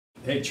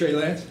Hey, Trye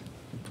Lance.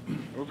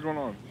 What's going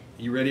on?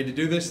 You ready to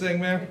do this thing,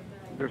 man?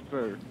 Yes,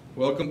 sir.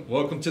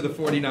 Welcome to the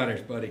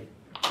 49ers, buddy.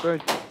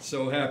 Thank you.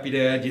 So happy to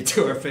add you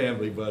to our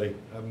family, buddy.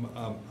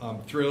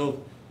 I'm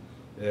thrilled.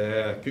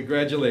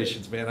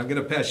 Congratulations, man. I'm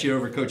gonna pass you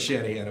over to Coach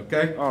Shanahan,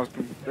 okay?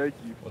 Awesome. Thank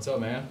you. What's up,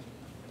 man?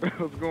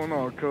 What's going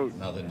on, Coach?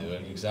 Nothing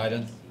doing. You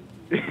excited?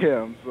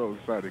 Yeah, I'm so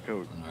excited,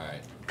 Coach. All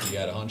right. You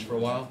got a hunch for a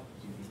while?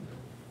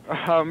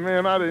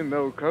 Man, I didn't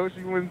know, Coach.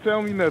 You wouldn't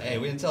tell me nothing. Hey,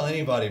 we didn't tell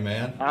anybody,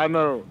 man. I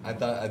know. I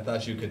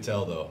thought you could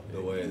tell though. The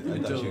way I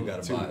thought you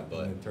got to buy it,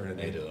 but turn it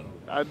they doing.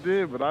 I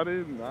did, but I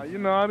didn't. I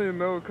didn't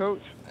know,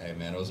 Coach. Hey,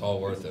 man, it was all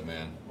worth it,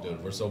 man.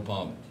 Dude, we're so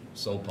pumped,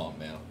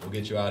 man. We'll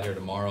get you out here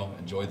tomorrow.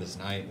 Enjoy this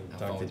night. Have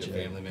fun with your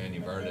family, man.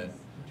 You've earned it.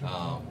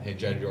 Hey,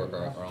 Jed York,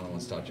 our owner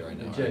wants to talk to you right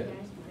now. Jed. Right?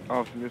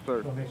 Awesome, yes,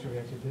 sir.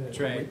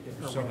 Trey,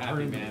 we're so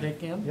happy, man.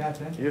 Yes,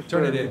 Turn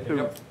sir. it in. Too.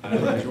 Yep.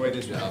 Enjoy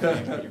this job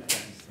with your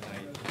friends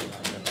tonight.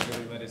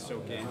 Really let it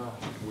soak in.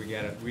 We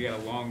got a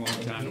long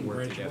time to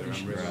work together.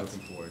 I'm really looking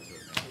forward to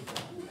it.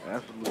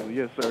 Absolutely,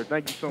 yes, sir.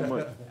 Thank you so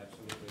much.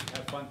 Absolutely.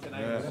 Have fun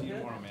tonight. We'll see you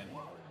tomorrow, man.